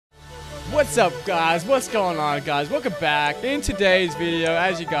What's up, guys? What's going on, guys? Welcome back. In today's video,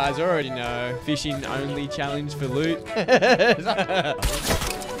 as you guys already know, fishing only challenge for loot.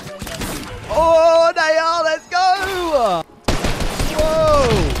 Oh, they are! Let's go!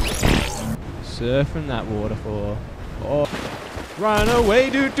 Whoa! Surfing that waterfall. Oh, run away!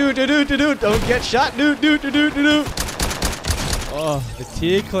 Do. Don't get shot! Do. Oh, the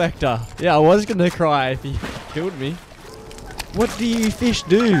tear collector. Yeah, I was gonna cry if he killed me. What do you fish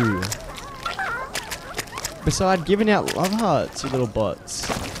do? Besides giving out love hearts, you little bots.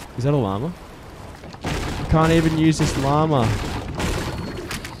 Is that a llama? I can't even use this llama.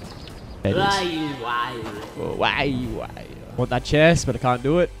 Why? Want that chest, but I can't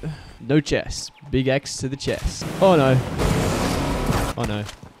do it. No chest. Big X to the chest. Oh no. Oh no.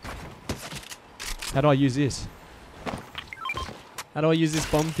 How do I use this? How do I use this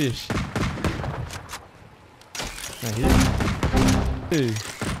bomb fish? Right here.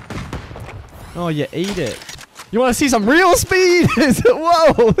 Oh, you eat it. You want to see some real speed?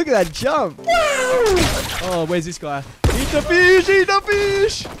 Whoa, look at that jump. Oh, where's this guy? Eat the fish, eat the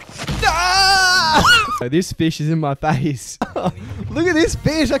fish. Ah! This fish is in my face. Look at this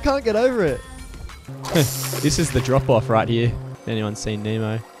fish, I can't get over it. This is the drop off right here. Anyone seen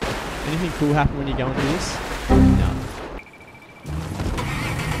Nemo? Anything cool happen when you go into this? No.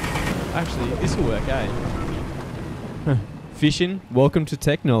 Actually, this will work, eh? Fishing, welcome to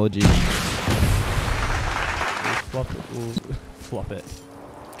technology. We'll flop it.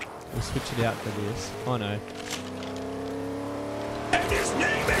 We'll switch it out for this. Oh no. And his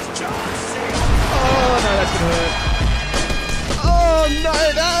name is Johnson! Oh no, that's gonna hurt. Oh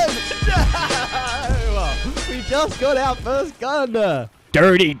no! We just got our first gun!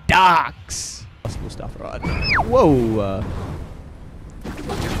 Dirty Ducks! Possible stuff, right? Whoa!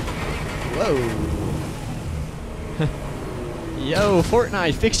 Whoa! Yo,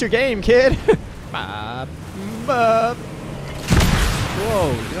 Fortnite, fix your game, kid! Whoa,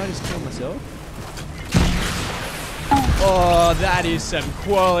 did I just kill myself? Oh, that is some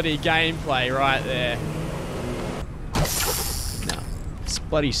quality gameplay right there. No, it's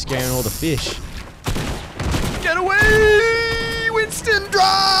bloody scaring all the fish. Get away! Winston,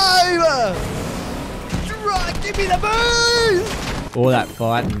 drive! Drive, give me the boost! All that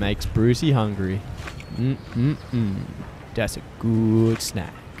fighting makes Brucie hungry. That's a good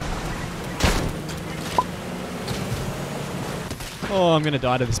snack. Oh, I'm gonna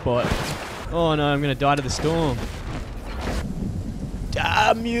die to the spot. Oh no, I'm gonna die to the storm.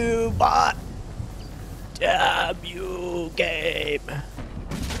 Damn you, bot. Damn you, game.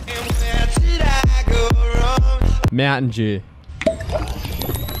 Mountain Dew.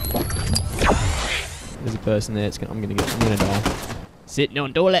 There's a person there. I'm gonna die. Sitting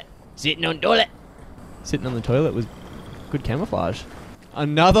on toilet. Sitting on toilet. Sitting on the toilet was good camouflage.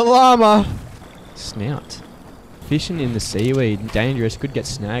 Another llama. Snout. Fishing in the seaweed, dangerous, could get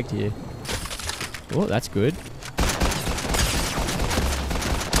snagged here. Oh, that's good.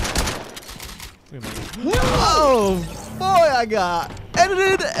 Oh, boy, I got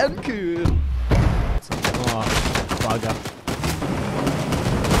edited and cool. Oh, bugger.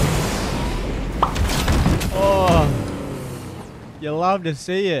 Oh, you love to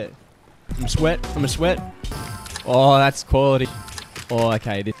see it. I'm a sweat. Oh, that's quality. Oh,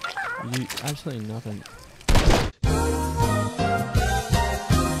 okay. You absolutely nothing.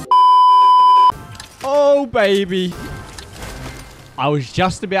 Oh, baby. I was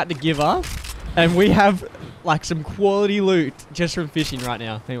just about to give up, and we have, like, some quality loot just from fishing right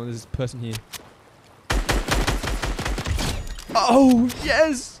now. Hang on, there's a person here. Oh,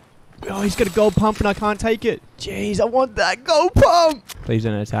 yes. Oh, he's got a gold pump, and I can't take it. Jeez, I want that gold pump. Please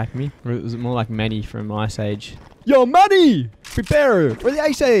don't attack me. Or was it more like Manny from Ice Age? Yo, Manny! Prepare for the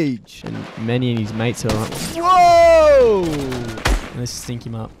Ice Age! And Manny and his mates are like, whoa! Let's stink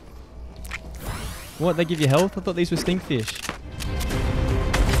him up. What, they give you health? I thought these were stinkfish.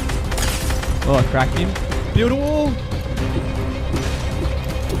 Oh, I cracked him. Build a wall!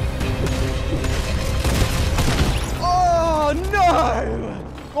 Oh, no!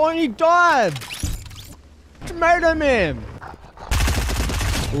 Oh, and he died! Tomato Man!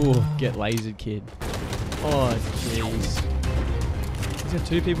 Oh, get lasered, kid. Oh, jeez. Is there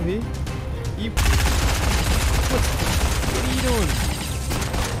two people here? What are you doing?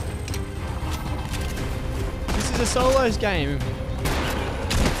 This is a solos game.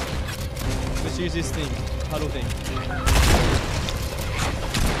 Let's use this thing. Puddle thing.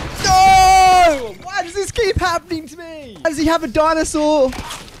 No! Why does this keep happening to me? Why does he have a dinosaur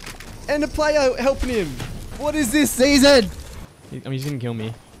and a player helping him? What is this season? I mean, he's gonna kill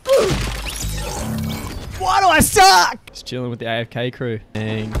me. Why do I suck? Just chilling with the AFK crew.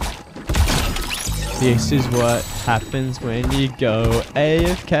 Dang. This is what happens when you go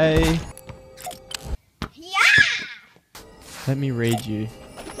AFK. Let me read you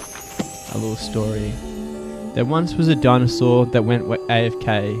a little story. There once was a dinosaur that went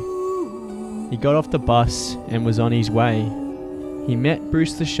AFK. He got off the bus and was on his way. He met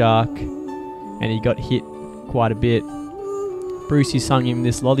Bruce the shark and he got hit quite a bit. Brucie sung him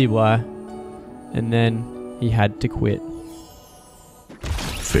this lullaby and then he had to quit.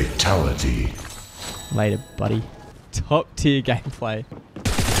 Fatality. Later, buddy. Top tier gameplay.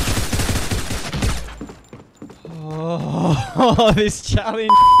 Oh, this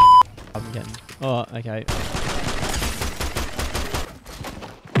challenge. I'm getting. Oh, okay.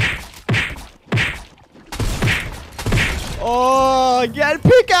 Oh, get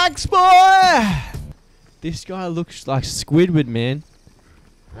pickaxe, boy! This guy looks like Squidward, man.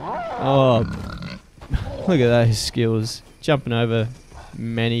 Oh, look at those skills. Jumping over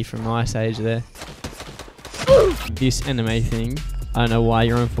many from Ice Age there. This anime thing. I don't know why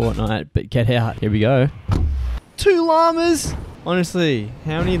you're on Fortnite, but get out. Here we go. 2 llamas! Honestly,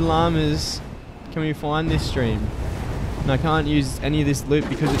 how many llamas can we find this stream? And I can't use any of this loot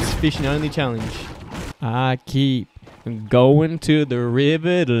because it's fishing only challenge. I keep going to the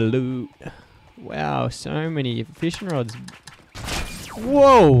river to loot. Wow, so many fishing rods.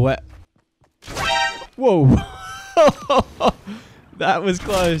 Whoa! Whoa! That was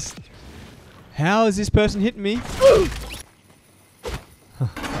close. How is this person hitting me?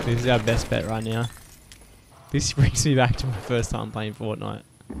 This is our best bet right now. This brings me back to my first time playing Fortnite.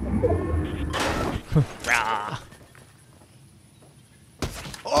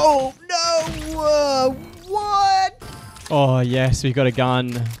 Oh no! What? Oh yes, we got a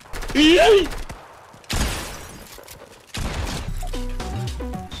gun.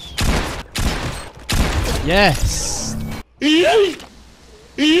 Yes.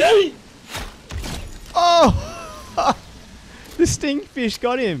 Oh! The stinkfish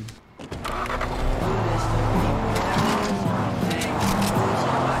got him.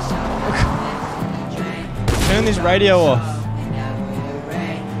 Turn this radio off.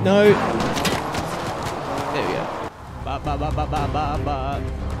 No. There we go. Ba ba ba ba ba ba ba.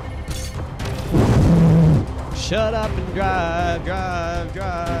 Shut up and drive, drive,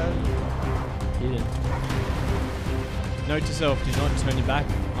 drive. Hidden. Note to self, do not turn your back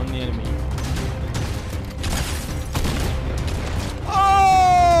on the enemy.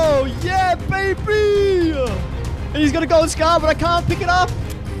 Oh, yeah, baby! And he's got a gold scar, but I can't pick it up.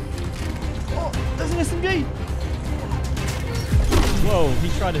 Oh, there's an SMG. Whoa, he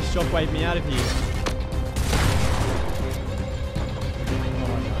tried to shockwave me out of here.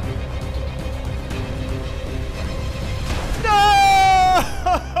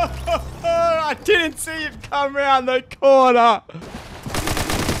 I didn't see him come around the corner.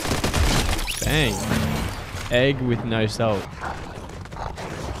 Bang. Egg with no salt.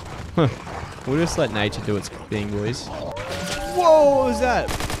 We'll just let nature do its thing, boys. Whoa, what was that?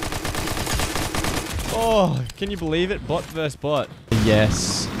 Oh, can you believe it? Bot versus bot.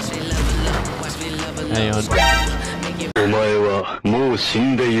 Yes. Hang on.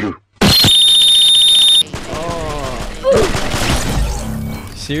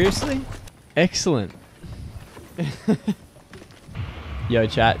 Oh. Seriously? Excellent. Yo,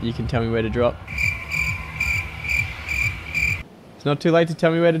 chat, you can tell me where to drop. It's not too late to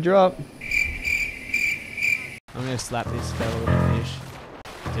tell me where to drop. I'm gonna slap this fella with a fish.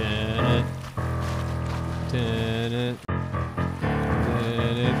 Dun it. Dun it.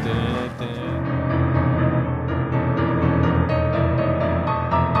 Dun it, dun it, dun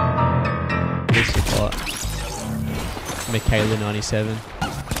it. This is hot. Michaela 97.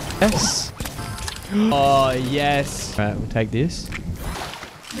 Yes. Oh, yes. Alright, we'll take this.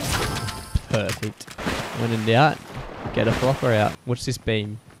 Perfect. When in doubt, get a flopper out. What's this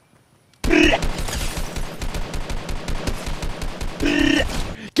beam?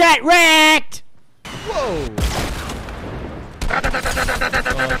 Get wrecked! Whoa!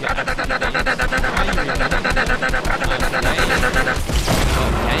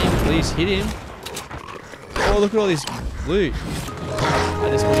 Game, please hit him. Oh, look at all this loot. I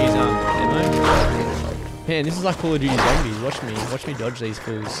just want to use ammo. Man, this is like Call of Duty Zombies. Watch me dodge these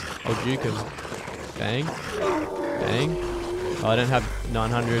fools. I'll juke them. Bang. Bang. Oh, I don't have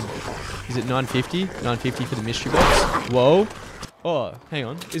 900. Is it 950? 950 for the mystery box. Whoa. Oh, hang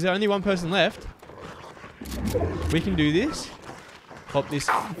on. Is there only one person left? We can do this. Pop this.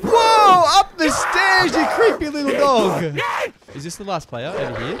 Whoa! Up the stairs, you creepy little dog. Is this the last player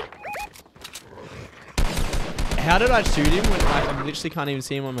over here? How did I shoot him when I literally can't even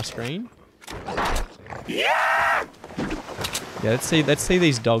see him on my screen? Yeah, let's see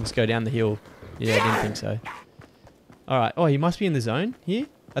these dogs go down the hill. Yeah, I didn't think so. Alright. Oh, he must be in the zone here.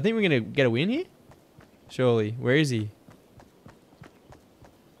 I think we're going to get a win here. Surely. Where is he?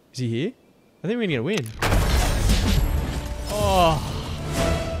 Is he here? I think we're going to get a win. Oh.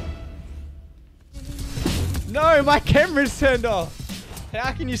 No, my camera's turned off.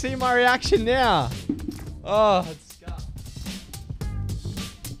 How can you see my reaction now? Oh, it's scuffed.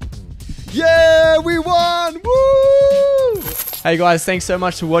 Yeah, we won! Woo! Hey guys, thanks so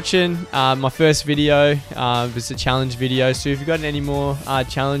much for watching my first video. It was a challenge video, so if you've got any more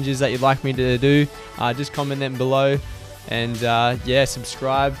challenges that you'd like me to do, just comment them below. And yeah,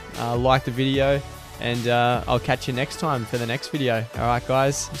 subscribe, like the video, and I'll catch you next time for the next video. Alright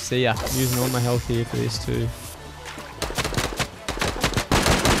guys, see ya. I'm using all my health here for this too.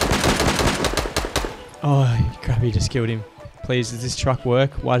 Oh crap, he just killed him. Please, does this truck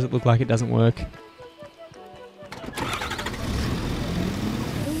work? Why does it look like it doesn't work?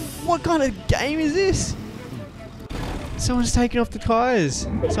 What kind of game is this? Someone's taken off the tyres.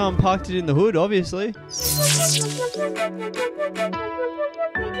 Someone parked it in the hood, obviously.